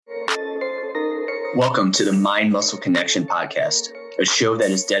Welcome to the Mind Muscle Connection podcast, a show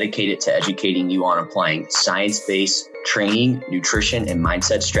that is dedicated to educating you on applying science-based training, nutrition, and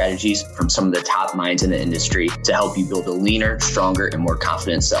mindset strategies from some of the top minds in the industry to help you build a leaner, stronger, and more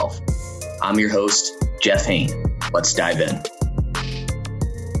confident self. I'm your host, Jeff Hain. Let's dive in.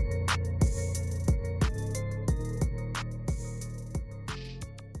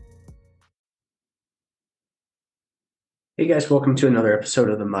 Hey guys, welcome to another episode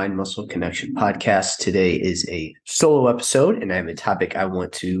of the Mind Muscle Connection podcast. Today is a solo episode and I have a topic I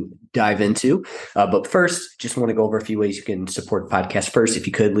want to dive into. But first, just want to go over a few ways you can support the podcast. First, if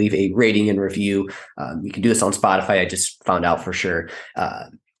you could leave a rating and review, you can do this on Spotify. I just found out for sure.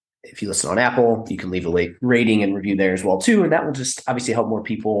 If you listen on Apple, you can leave a rating and review there as well too. And that will just obviously help more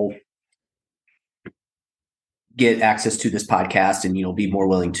people get access to this podcast and, be more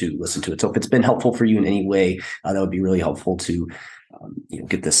willing to listen to it. So if it's been helpful for you in any way, that would be really helpful to,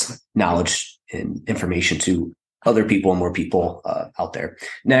 get this knowledge and information to other people and more people out there.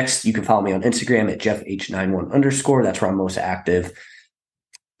 Next, you can follow me on Instagram at JeffH91_. That's where I'm most active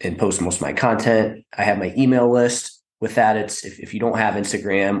and post most of my content. I have my email list. With that, it's if you don't have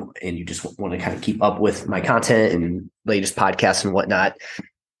Instagram and you just want to kind of keep up with my content and latest podcasts and whatnot,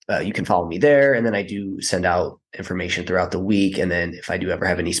 you can follow me there. And then I do send out information throughout the week. And then if I do ever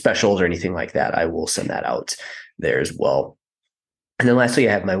have any specials or anything like that, I will send that out there as well. And then lastly,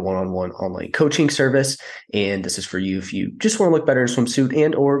 I have my one-on-one online coaching service. And this is for you if you just want to look better in a swimsuit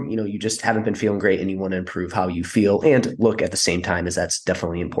and or, you just haven't been feeling great and you want to improve how you feel and look at the same time, as that's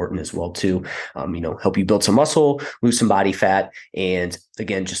definitely important as well too. Help you build some muscle, lose some body fat, and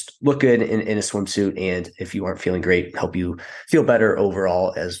again, just look good in a swimsuit. And if you aren't feeling great, help you feel better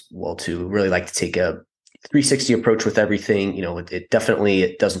overall as well too. Really like to take a 360 approach with everything. It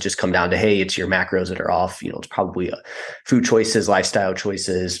doesn't just come down to, hey, it's your macros that are off. It's probably food choices, lifestyle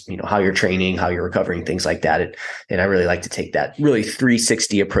choices, how you're training, how you're recovering, things like that. And I really like to take that really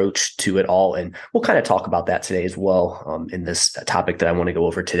 360 approach to it all. And we'll kind of talk about that today as well in this topic that I want to go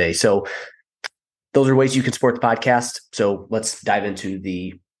over today. So those are ways you can support the podcast. So let's dive into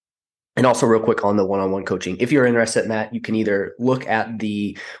and also real quick on the one-on-one coaching. If you're interested in that, you can either look at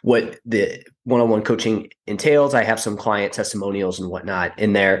what the one-on-one coaching entails. I have some client testimonials and whatnot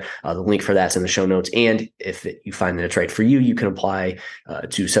in there. The link for that's in the show notes. And if you find that it's right for you, you can apply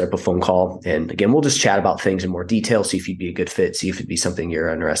to set up a phone call. And again, we'll just chat about things in more detail, see if you'd be a good fit, see if it'd be something you're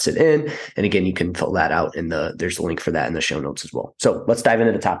interested in. And again, you can fill that out there's a link for that in the show notes as well. So let's dive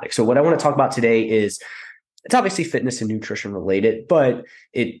into the topic. So what I want to talk about today is, it's obviously fitness and nutrition related, but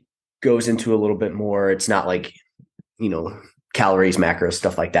it goes into a little bit more. It's not like, calories, macros,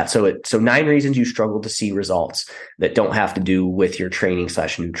 stuff like that. So 9 reasons you struggle to see results that don't have to do with your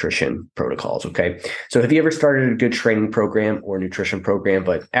training/nutrition protocols. Okay. So have you ever started a good training program or nutrition program,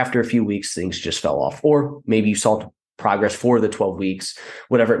 but after a few weeks, things just fell off, or maybe you saw progress for the 12 weeks,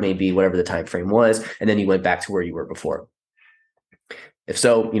 whatever it may be, whatever the time frame was, and then you went back to where you were before? If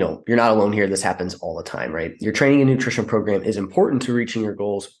so, you're not alone here. This happens all the time, right? Your training and nutrition program is important to reaching your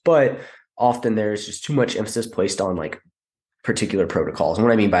goals, but often there's just too much emphasis placed on like particular protocols. And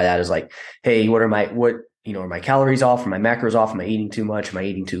what I mean by that is like, hey, are my calories off? Are my macros off? Am I eating too much? Am I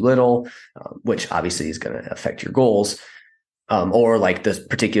eating too little? Which obviously is going to affect your goals. Or like this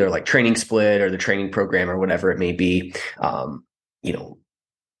particular like training split or the training program or whatever it may be.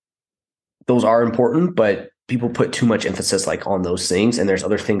 Those are important, but people put too much emphasis like on those things, and there's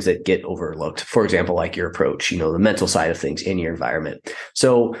other things that get overlooked. For example, like your approach, the mental side of things in your environment.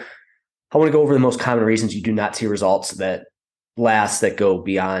 So I want to go over the most common reasons you do not see results that go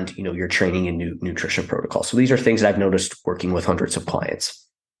beyond, your training and nutrition protocol. So these are things that I've noticed working with hundreds of clients.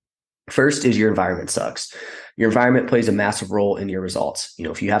 First is your environment sucks. Your environment plays a massive role in your results.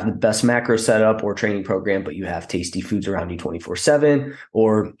 If you have the best macro setup or training program, but you have tasty foods around you 24/7,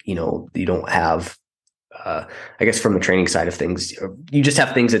 or, you don't have, I guess from the training side of things, you just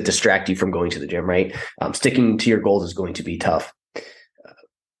have things that distract you from going to the gym, right? Sticking to your goals is going to be tough.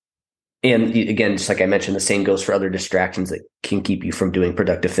 And again, just like I mentioned, the same goes for other distractions that can keep you from doing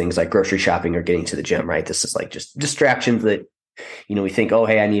productive things like grocery shopping or getting to the gym, right? This is like just distractions that, we think, oh,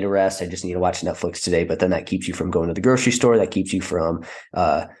 hey, I need a rest. I just need to watch Netflix today. But then that keeps you from going to the grocery store. That keeps you from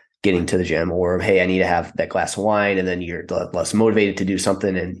getting to the gym. Or, hey, I need to have that glass of wine. And then you're less motivated to do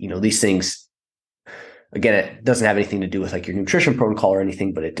something. And, these things, again, it doesn't have anything to do with like your nutrition protocol or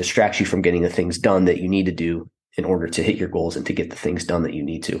anything, but it distracts you from getting the things done that you need to do in order to hit your goals and to get the things done that you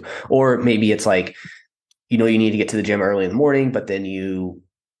need to. Or maybe it's like, you need to get to the gym early in the morning, but then you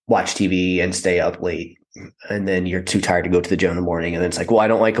watch TV and stay up late. And then you're too tired to go to the gym in the morning. And then it's like, well, I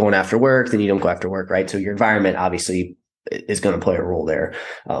don't like going after work. Then you don't go after work, right? So your environment obviously is going to play a role there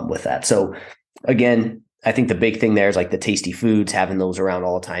with that. So again, I think the big thing there is like the tasty foods, having those around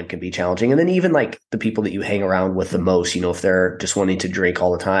all the time can be challenging. And then even like the people that you hang around with the most, if they're just wanting to drink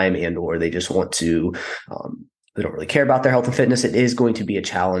all the time and or they just want to, they don't really care about their health and fitness, it is going to be a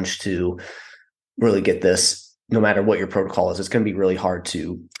challenge to really get this. No matter what your protocol is, it's going to be really hard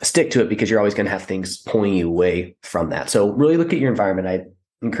to stick to it because you're always going to have things pulling you away from that. So really look at your environment. I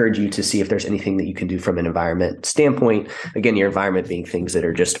encourage you to see if there's anything that you can do from an environment standpoint. Again, your environment being things that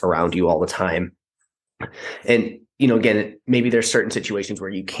are just around you all the time. And, again, maybe there's certain situations where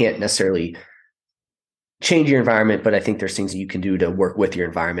you can't necessarily change your environment, but I think there's things that you can do to work with your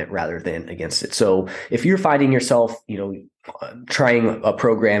environment rather than against it. So if you're finding yourself, trying a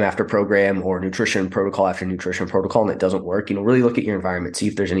program after program or nutrition protocol after nutrition protocol, and it doesn't work, really look at your environment, see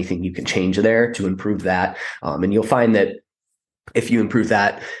if there's anything you can change there to improve that. And you'll find that if you improve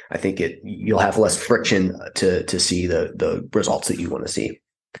that, I think you'll have less friction to see the results that you want to see.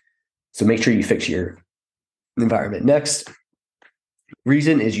 So make sure you fix your environment. Next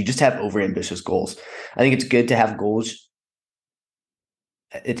reason is you just have overambitious goals. I think it's good to have goals.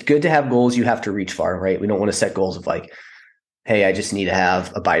 It's good to have goals you have to reach far, right? We don't want to set goals of like, hey, I just need to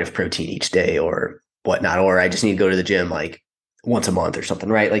have a bite of protein each day or whatnot, or I just need to go to the gym like once a month or something,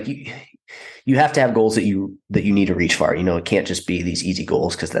 right? Like you have to have goals that you need to reach far. It can't just be these easy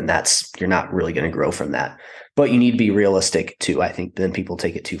goals because then you're not really going to grow from that. But you need to be realistic too. I think then people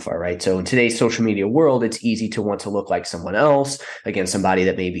take it too far, right? So in today's social media world, it's easy to want to look like someone else. Again, somebody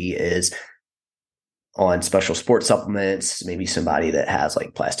that maybe is on special sports supplements, maybe somebody that has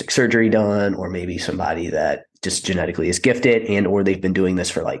like plastic surgery done, or maybe somebody that just genetically is gifted or they've been doing this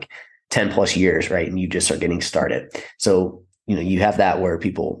for like 10 plus years, right? And you just are getting started. So you have that where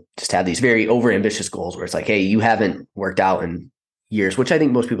people just have these very overambitious goals where it's like, hey, you haven't worked out in years, which I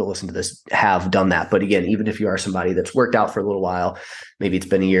think most people listen to this have done that. But again, even if you are somebody that's worked out for a little while, maybe it's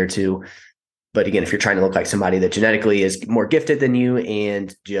been a year or two. But again, if you're trying to look like somebody that genetically is more gifted than you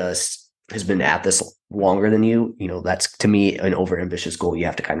and just has been at this longer than you, that's to me an overambitious goal. You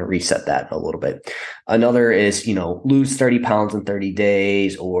have to kind of reset that a little bit. Another is, lose 30 pounds in 30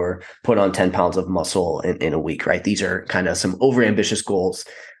 days or put on 10 pounds of muscle in a week, right? These are kind of some overambitious goals.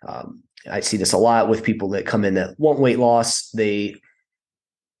 I see this a lot with people that come in that want weight loss. They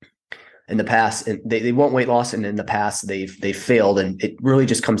want weight loss, and in the past they've failed. And it really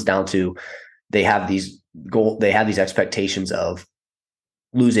just comes down to they have these expectations of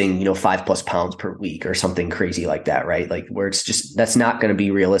losing, 5+ pounds per week or something crazy like that, right? Like where it's just, that's not going to be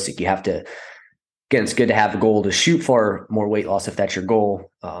realistic. You have to, again, it's good to have a goal to shoot for more weight loss if that's your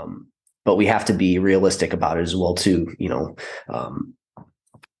goal. But we have to be realistic about it as well too,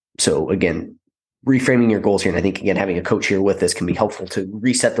 so again, reframing your goals here. And I think, again, having a coach here with this can be helpful to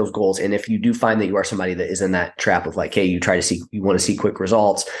reset those goals. And if you do find that you are somebody that is in that trap of like, hey, you want to see quick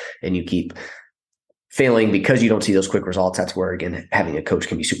results and you keep failing because you don't see those quick results, that's where, again, having a coach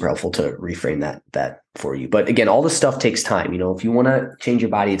can be super helpful to reframe that for you. But again, all this stuff takes time. If you want to change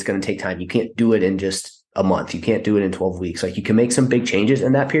your body, it's going to take time. You can't do it in just a month. You can't do it in 12 weeks. Like you can make some big changes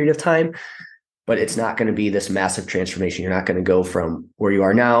in that period of time, but it's not going to be this massive transformation. You're not going to go from where you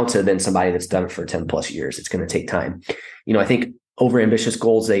are now to then somebody that's done it for 10 plus years. It's going to take time. I think overambitious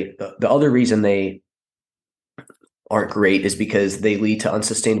goals, the other reason they aren't great is because they lead to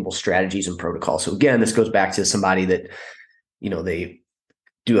unsustainable strategies and protocols. So again, this goes back to somebody that, they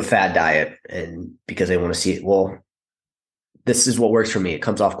do a fad diet and because they want to see it, well, this is what works for me. It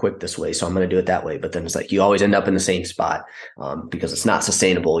comes off quick this way, so I'm going to do it that way. But then it's like you always end up in the same spot because it's not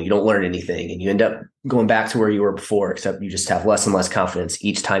sustainable. You don't learn anything, and you end up going back to where you were before, except you just have less and less confidence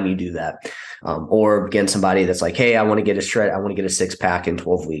each time you do that. Or again, somebody that's like, hey, I want to get a 6-pack in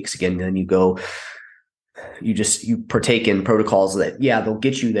 12 weeks. Again, then you partake in protocols that, yeah, they'll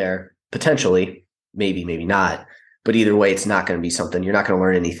get you there potentially, maybe not. But either way, it's not going to be something, you're not going to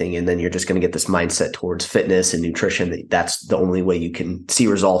learn anything. And then you're just going to get this mindset towards fitness and nutrition. That's the only way you can see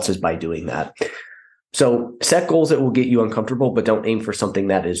results is by doing that. So set goals that will get you uncomfortable, but don't aim for something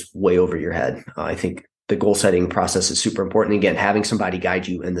that is way over your head. I think the goal setting process is super important. Again, having somebody guide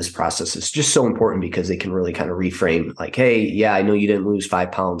you in this process is just so important because they can really kind of reframe like, hey, yeah, I know you didn't lose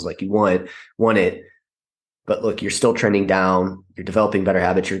 5 pounds like you want it. But look, you're still trending down, you're developing better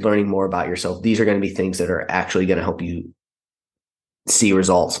habits, you're learning more about yourself. These are going to be things that are actually going to help you see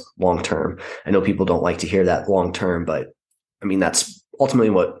results long-term. I know people don't like to hear that long-term, but I mean, that's ultimately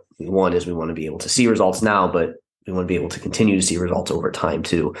what we want is we want to be able to see results now, but we want to be able to continue to see results over time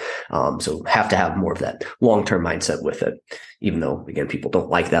too. So have to have more of that long-term mindset with it, even though, again, people don't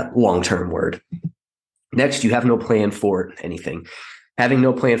like that long-term word. Next, you have no plan for anything. Having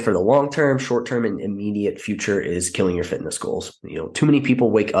no plan for the long-term, short-term, and immediate future is killing your fitness goals. Too many people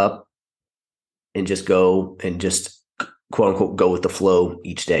wake up and just go and just quote unquote go with the flow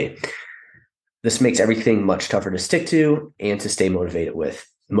each day. This makes everything much tougher to stick to and to stay motivated with.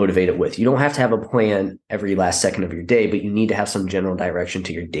 You don't have to have a plan every last second of your day, but you need to have some general direction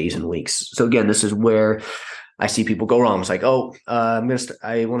to your days and weeks. So again, this is where I see people go wrong. It's like, oh, I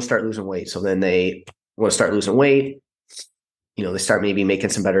want to start losing weight. So then they want to start losing weight. They start maybe making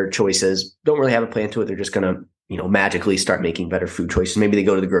some better choices. Don't really have a plan to it. They're just going to, magically start making better food choices. Maybe they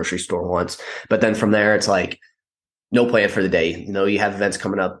go to the grocery store once, but then from there, it's like, no plan for the day. You have events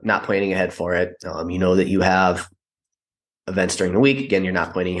coming up, not planning ahead for it. That you have events during the week. Again, you're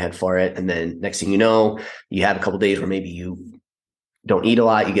not planning ahead for it. And then next thing you know, you have a couple of days where maybe you don't eat a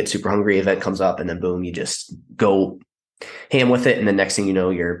lot. You get super hungry, event comes up, and then boom, you just go ham with it. And then next thing you know,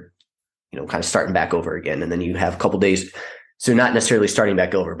 you're, kind of starting back over again. And then you have a couple of days. So not necessarily starting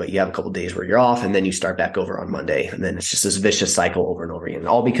back over, but you have a couple of days where you're off and then you start back over on Monday. And then it's just this vicious cycle over and over again,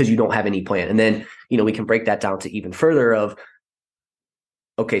 all because you don't have any plan. And then, we can break that down to even further of,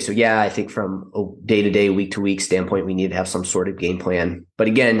 okay, so yeah, I think from a day-to-day, week-to-week standpoint, we need to have some sort of game plan. But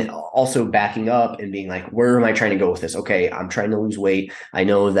again, also backing up and being like, where am I trying to go with this? Okay, I'm trying to lose weight. I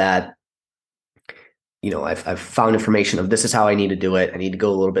know that, I've found information of this is how I need to do it. I need to go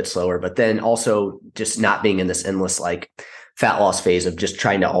a little bit slower, but then also just not being in this endless fat loss phase of just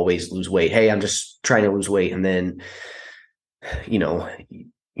trying to always lose weight. Hey, I'm just trying to lose weight. And then, you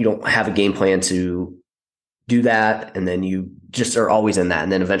don't have a game plan to do that. And then you just are always in that.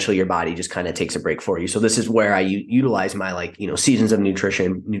 And then eventually your body just kind of takes a break for you. So this is where I utilize my seasons of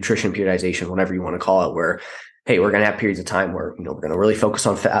nutrition periodization, whatever you want to call it, where, hey, we're going to have periods of time where, we're going to really focus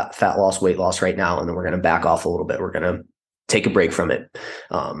on fat loss, weight loss right now. And then we're going to back off a little bit. We're going to take a break from it.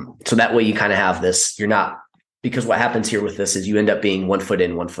 So that way you kind of have this, because what happens here with this is you end up being 1 foot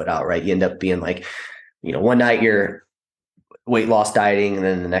in, 1 foot out, right? You end up being one night you're weight loss dieting, and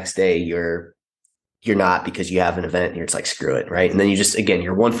then the next day you're not, because you have an event and you're just like, screw it, right? And then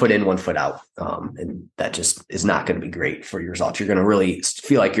you're 1 foot in, 1 foot out. And that just is not going to be great for your results. You're going to really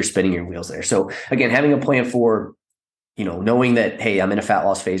feel like you're spinning your wheels there. So again, having a plan for, knowing that, hey, I'm in a fat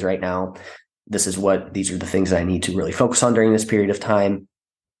loss phase right now. These are the things that I need to really focus on during this period of time.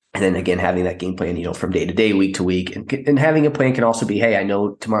 And then again, having that game plan, from day to day, week to week, and having a plan can also be, hey, I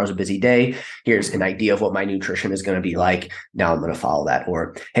know tomorrow's a busy day. Here's an idea of what my nutrition is going to be like. Now I'm going to follow that.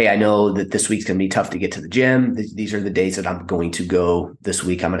 Or, hey, I know that this week's going to be tough to get to the gym. These are the days that I'm going to go this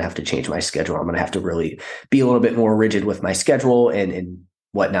week. I'm going to have to change my schedule. I'm going to have to really be a little bit more rigid with my schedule and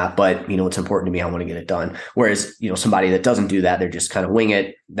whatnot. But, it's important to me. I want to get it done. Whereas, somebody that doesn't do that, they're just kind of wing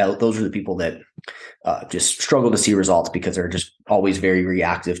it. Those are the people that just struggle to see results because they're just always very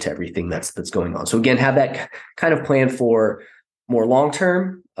reactive to everything that's going on. So again, have that kind of plan for more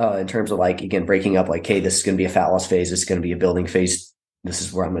long-term in terms of again, breaking up hey, this is going to be a fat loss phase. This is going to be a building phase. This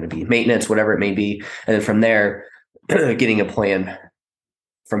is where I'm going to be maintenance, whatever it may be. And then from there, getting a plan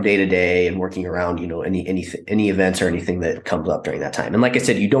from day to day and working around, any events or anything that comes up during that time. And like I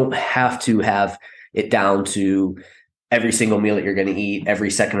said, you don't have to have it down to every single meal that you're going to eat,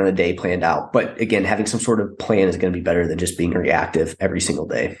 every second of the day planned out. But again, having some sort of plan is going to be better than just being reactive every single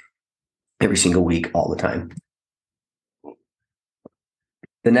day, every single week, all the time.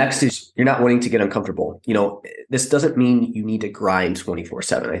 The next is you're not wanting to get uncomfortable. This doesn't mean you need to grind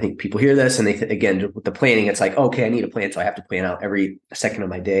 24/7. I think people hear this and again, with the planning, it's like, okay, I need a plan. So I have to plan out every second of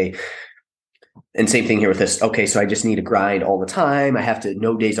my day. And same thing here with this. Okay, so I just need to grind all the time. I have to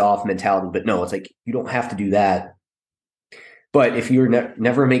no days off mentality, but no, it's like, you don't have to do that. But if you're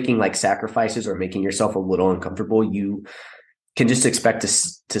never making sacrifices or making yourself a little uncomfortable, you can just expect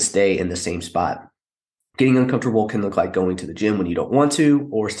to stay in the same spot. Getting uncomfortable can look like going to the gym when you don't want to,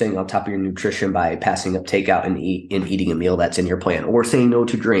 or staying on top of your nutrition by passing up takeout and eating a meal that's in your plan, or saying no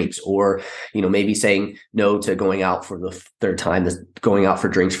to drinks, or, maybe saying no to going out for the third time, going out for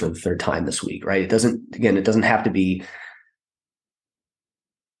drinks for the third time this week, right? It doesn't have to be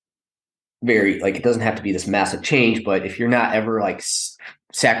it doesn't have to be this massive change, but if you're not ever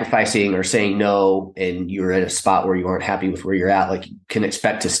sacrificing or saying no, and you're in a spot where you aren't happy with where you're at, you can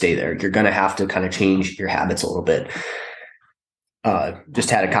expect to stay there. You're going to have to kind of change your habits a little bit.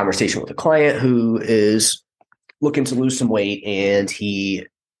 Just had a conversation with a client who is looking to lose some weight, and he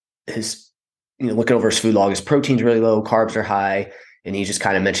is, looking over his food log. His protein's really low, carbs are high. And he's just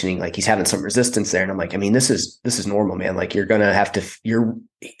kind of mentioning he's having some resistance there. And I'm like, I mean, this is normal, man. You're going to have to,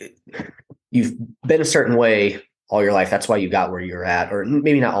 you've been a certain way all your life. That's why you got where you're at, or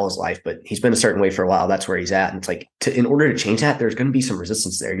maybe not all his life, but he's been a certain way for a while. That's where he's at. And it's in order to change that, there's going to be some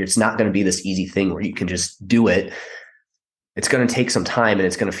resistance there. It's not going to be this easy thing where you can just do it it's going to take some time, and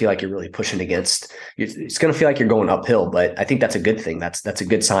it's going to feel like you're really pushing against, it's going to feel like you're going uphill, but I think that's a good thing. That's a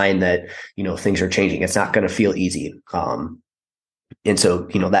good sign that, things are changing. It's not going to feel easy. And so,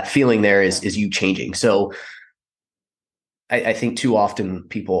 that feeling there is you changing. So I think too often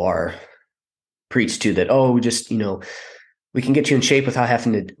people are preached to that, oh, just, we can get you in shape without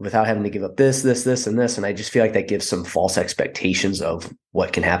having to give up this, and this. And I just feel like that gives some false expectations of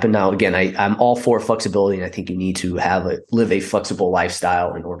what can happen. Now, again, I'm all for flexibility, and I think you need to live a flexible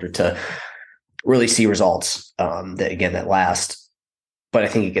lifestyle in order to really see results that last. But I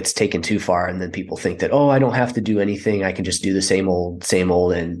think it gets taken too far, and then people think that, oh, I don't have to do anything. I can just do the same old,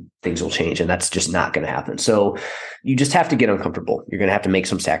 and things will change. And that's just not going to happen. So you just have to get uncomfortable. You're going to have to make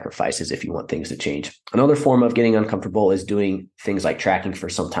some sacrifices if you want things to change. Another form of getting uncomfortable is doing things like tracking for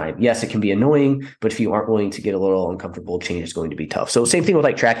some time. Yes, it can be annoying, but if you aren't willing to get a little uncomfortable, change is going to be tough. So same thing with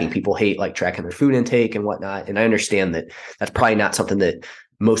like tracking. People hate like tracking their food intake and whatnot. And I understand that that's probably not something that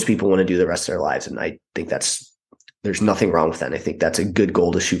most people want to do the rest of their lives. And I think there's nothing wrong with that. And I think that's a good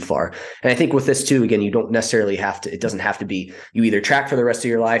goal to shoot for. And I think with this too, again, you don't necessarily it doesn't have to be you either track for the rest of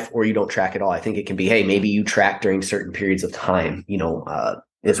your life or you don't track at all. I think it can be, hey, maybe you track during certain periods of time,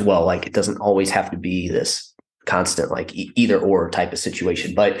 as well. Like it doesn't always have to be this constant, like either or type of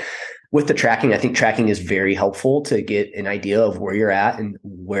situation. But with the tracking, I think tracking is very helpful to get an idea of where you're at and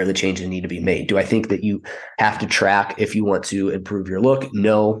where the changes need to be made. Do I think that you have to track if you want to improve your look?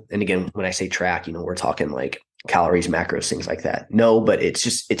 No. And again, when I say track, we're talking like calories, macros, things like that. No, but it's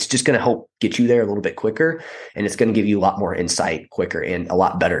just going to help get you there a little bit quicker. And it's going to give you a lot more insight quicker and a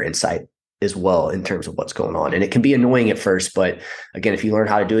lot better insight as well in terms of what's going on. And it can be annoying at first, but again, if you learn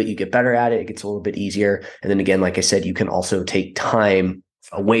how to do it, you get better at it. It gets a little bit easier. And then again, like I said, you can also take time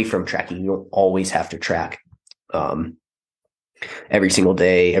away from tracking. You don't always have to track every single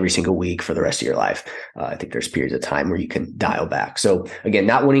day, every single week for the rest of your life. I think there's periods of time where you can dial back. So again,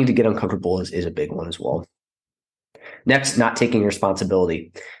 not wanting to get uncomfortable is a big one as well. Next, not taking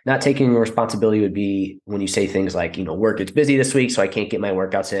responsibility. Not taking responsibility would be when you say things like, work gets busy this week, so I can't get my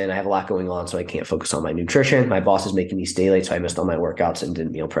workouts in. I have a lot going on, so I can't focus on my nutrition. My boss is making me stay late, so I missed all my workouts and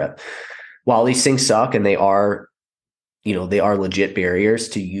didn't meal prep. While these things suck and they are legit barriers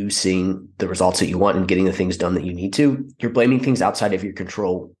to you seeing the results that you want and getting the things done that you need to, you're blaming things outside of your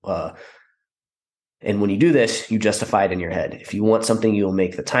control. And when you do this, you justify it in your head. If you want something, you'll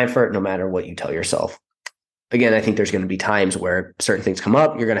make the time for it no matter what you tell yourself. Again, I think there's going to be times where certain things come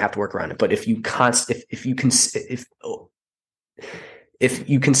up, you're going to have to work around it. But if you consistently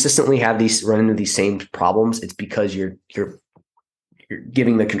run into these same problems, it's because you're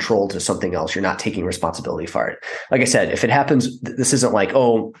giving the control to something else. You're not taking responsibility for it. Like I said, if it happens, this isn't like,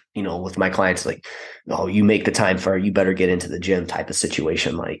 with my clients, like, oh, you make the time for, you better get into the gym type of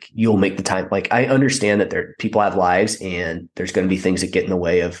situation. Like you'll make the time. Like I understand that people have lives and there's going to be things that get in the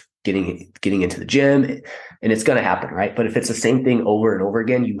way of getting into the gym, and it's going to happen, right? But if it's the same thing over and over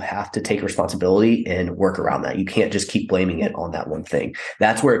again, you have to take responsibility and work around that. You can't just keep blaming it on that one thing.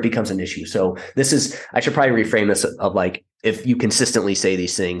 That's where it becomes an issue. So I should probably reframe this of like, if you consistently say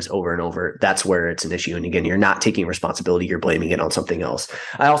these things over and over, that's where it's an issue. And again, you're not taking responsibility, you're blaming it on something else.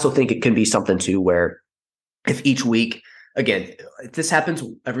 I also think it can be something too, where if each week, again, if this happens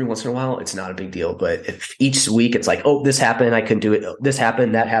every once in a while, it's not a big deal. But if each week it's like, oh, this happened, I couldn't do it. This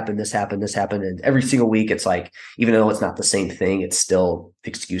happened, that happened, this happened, this happened. And every single week, it's like, even though it's not the same thing, it's still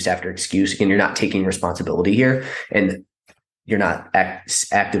excuse after excuse. Again, you're not taking responsibility here. And you're not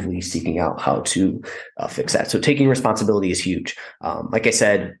actively seeking out how to fix that. So taking responsibility is huge. Like I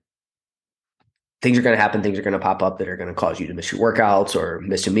said, things are going to happen. Things are going to pop up that are going to cause you to miss your workouts or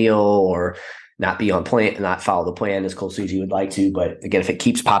miss a meal or not be on plan, not follow the plan as closely as you would like to. But again, if it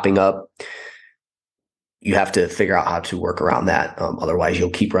keeps popping up, you have to figure out how to work around that. Otherwise, you'll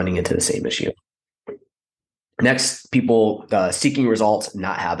keep running into the same issue. Next, people seeking results,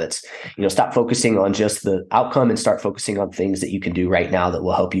 not habits. Stop focusing on just the outcome and start focusing on things that you can do right now that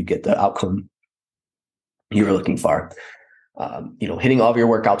will help you get the outcome you're looking for. Hitting all of your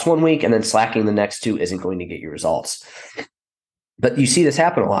workouts one week and then slacking the next two isn't going to get you results. But you see this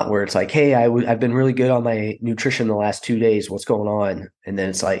happen a lot where it's like, hey, I've been really good on my nutrition the last 2 days. What's going on? And then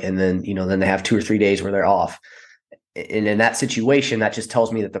it's like, then they have 2 or 3 days where they're off. And in that situation, that just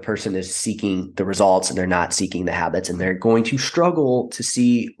tells me that the person is seeking the results and they're not seeking the habits, and they're going to struggle to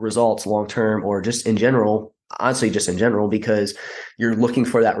see results long-term or just in general, honestly, just in general, because you're looking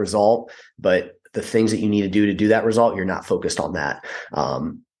for that result, but the things that you need to do that result, you're not focused on that.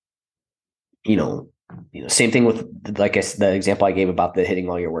 Same thing with the example I gave about the hitting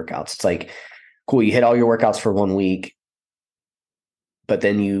all your workouts. It's like, cool, you hit all your workouts for 1 week, but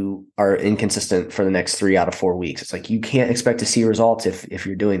then you are inconsistent for the next 3 out of 4 weeks. It's like, you can't expect to see results if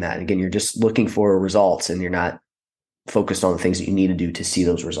you're doing that. And again, you're just looking for results and you're not focused on the things that you need to do to see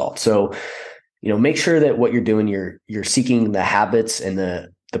those results. So, make sure that what you're doing, you're seeking the habits and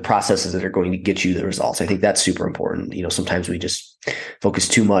the processes that are going to get you the results. I think that's super important. Sometimes we just focus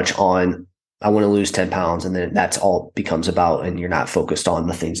too much on, I want to lose 10 pounds, and then that's all it becomes about, and you're not focused on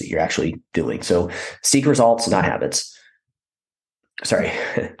the things that you're actually doing. So seek results, not habits. Sorry.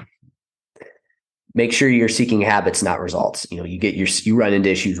 Make sure you're seeking habits, not results. You run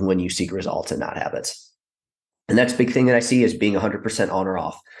into issues when you seek results and not habits. And that's a big thing that I see is being 100% on or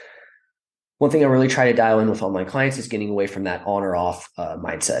off. One thing I really try to dial in with all my clients is getting away from that on or off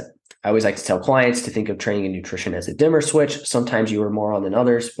mindset. I always like to tell clients to think of training and nutrition as a dimmer switch. Sometimes you are more on than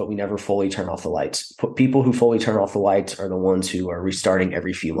others, but we never fully turn off the lights. People who fully turn off the lights are the ones who are restarting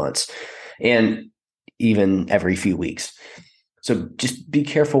every few months and even every few weeks. So just be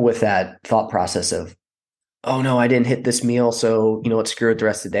careful with that thought process of, oh no, I didn't hit this meal, so screw it the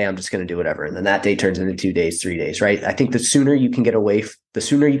rest of the day. I'm just going to do whatever. And then that day turns into 2 days, 3 days, right? I think the sooner you can get away, the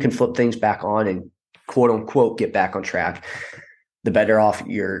sooner you can flip things back on and quote unquote get back on track, the better off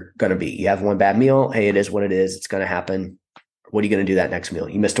you're going to be. You have one bad meal. Hey, it is what it is. It's going to happen. What are you going to do that next meal?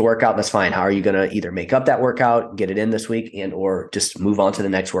 You missed a workout. That's fine. How are you going to either make up that workout, get it in this week, and or just move on to the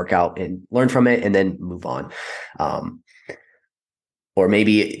next workout and learn from it and then move on? Or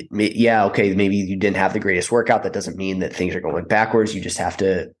maybe you didn't have the greatest workout. That doesn't mean that things are going backwards. You're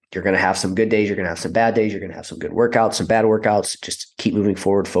going to have some good days. You're going to have some bad days. You're going to have some good workouts, some bad workouts. Just keep moving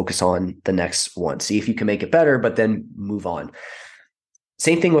forward. Focus on the next one. See if you can make it better, but then move on.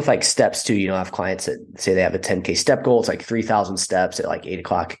 Same thing with like steps too. I have clients that say they have a 10K step goal. It's like 3,000 steps at like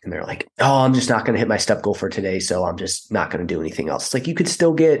 8:00. And they're like, oh, I'm just not going to hit my step goal for today. So I'm just not going to do anything else. It's like, you could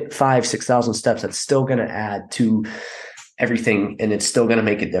still get 5,000-6,000 steps. That's still going to add to everything, and it's still going to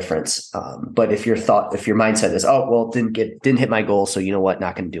make a difference. But if your mindset is, oh, well, didn't hit my goal, so you know what,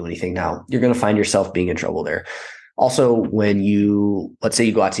 not going to do anything now, you're going to find yourself being in trouble there. Also, when let's say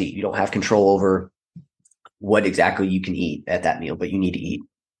you go out to eat, you don't have control over what exactly you can eat at that meal, but you need to eat.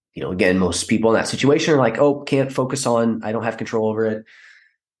 Again, most people in that situation are like, oh, can't focus on, I don't have control over it.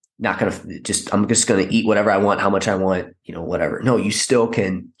 I'm just going to eat whatever I want, how much I want, whatever. No, you still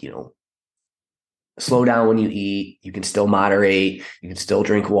can, slow down when you eat. You can still moderate. You can still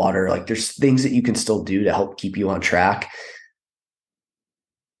drink water. Like, there's things that you can still do to help keep you on track.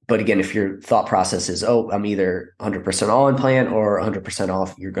 But again, if your thought process is, oh, I'm either 100% all in plan or 100%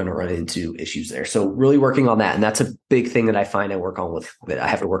 off, you're going to run into issues there. So really working on that. And that's a big thing that I find that I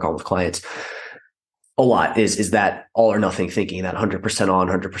have to work on with clients a lot is that all or nothing thinking, that 100% on,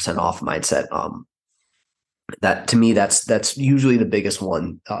 100% off mindset. That to me, that's usually the biggest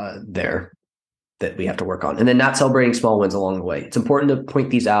one there that we have to work on. And then not celebrating small wins along the way. It's important to point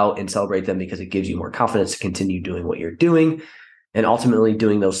these out and celebrate them because it gives you more confidence to continue doing what you're doing. And ultimately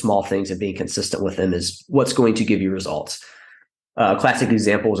doing those small things and being consistent with them is what's going to give you results. A classic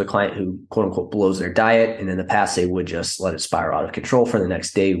example was a client who quote unquote blows their diet. And in the past, they would just let it spiral out of control for the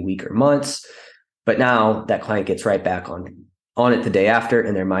next day, week, or months. But now that client gets right back on it the day after.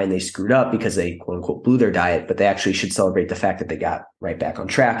 In their mind, they screwed up because they quote unquote blew their diet, but they actually should celebrate the fact that they got right back on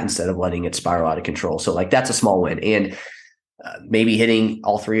track instead of letting it spiral out of control. So like, that's a small win. And maybe hitting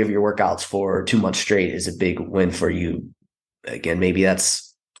all 3 of your workouts for 2 months straight is a big win for you. Again, maybe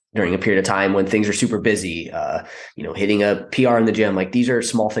that's during a period of time when things are super busy, hitting a PR in the gym. Like, these are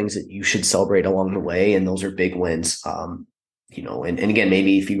small things that you should celebrate along the way. And those are big wins. And again,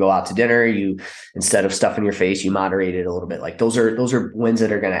 maybe if you go out to dinner, you, instead of stuffing your face, you moderate it a little bit. Like, those are wins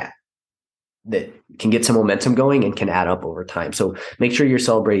that can get some momentum going and can add up over time. So make sure you're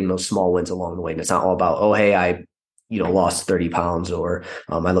celebrating those small wins along the way. And it's not all about, oh, hey, I lost 30 pounds or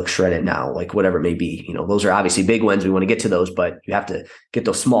I look shredded now, like whatever it may be. Those are obviously big wins. We want to get to those, but you have to get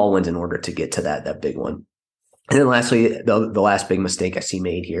those small wins in order to get to that big one. And then lastly, the last big mistake I see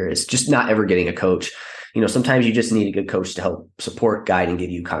made here is just not ever getting a coach. Sometimes you just need a good coach to help support, guide, and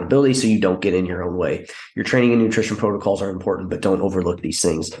give you accountability so you don't get in your own way. Your training and nutrition protocols are important, but don't overlook these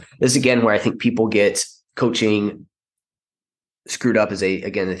things. This is again where I think people get coaching screwed up. I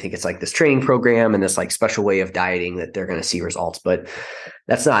think it's like this training program and this like special way of dieting that they're going to see results, but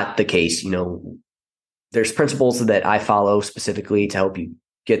that's not the case. There's principles that I follow specifically to help you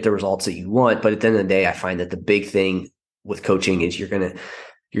get the results that you want. But at the end of the day, I find that the big thing with coaching is you're going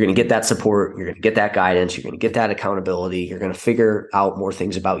to get that support. You're going to get that guidance. You're going to get that accountability. You're going to figure out more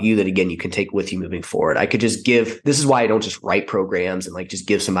things about you that, again, you can take with you moving forward. I could just this is why I don't just write programs and like just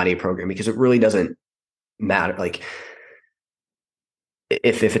give somebody a program, because it really doesn't matter. Like,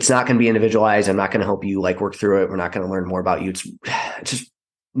 if it's not going to be individualized, I'm not going to help you like work through it. We're not going to learn more about you. It's just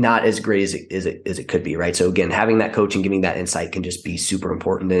not as great as it could be. Right. So again, having that coach and giving that insight can just be super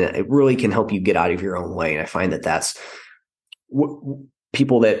important, and it really can help you get out of your own way. And I find that that's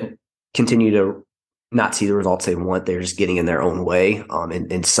people that continue to not see the results they want. They're just getting in their own way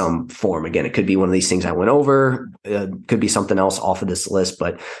in some form. Again, it could be one of these things I went over, could be something else off of this list,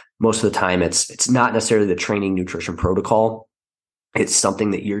 but most of the time it's not necessarily the training nutrition protocol. It's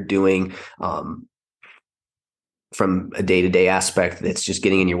something that you're doing from a day-to-day aspect that's just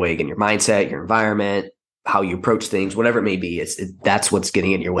getting in your way, getting your mindset, your environment, how you approach things, whatever it may be. That's what's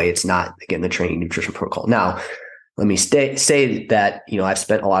getting in your way. It's not, again, the training nutrition protocol. Now, let me say that, I've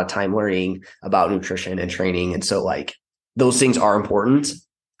spent a lot of time learning about nutrition and training. And so like those things are important,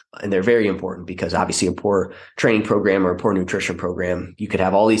 and they're very important, because obviously a poor training program or a poor nutrition program, you could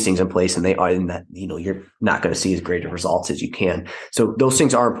have all these things in place and they are in that, you're not going to see as great of results as you can. So those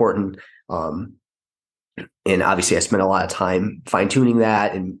things are important. And obviously I spent a lot of time fine tuning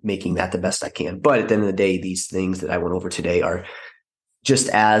that and making that the best I can. But at the end of the day, these things that I went over today are just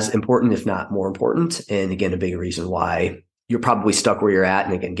as important, if not more important. And again, a big reason why you're probably stuck where you're at.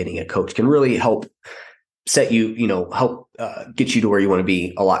 And again, getting a coach can really help set you, help get you to where you want to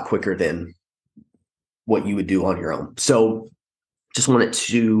be a lot quicker than what you would do on your own. So just wanted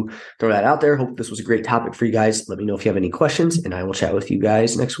to throw that out there. Hope this was a great topic for you guys. Let me know if you have any questions, and I will chat with you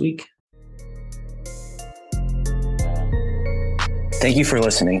guys next week. Thank you for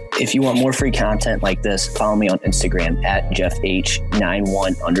listening. If you want more free content like this, follow me on Instagram at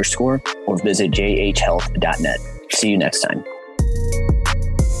JeffH91_ or visit jhhealth.net. See you next time.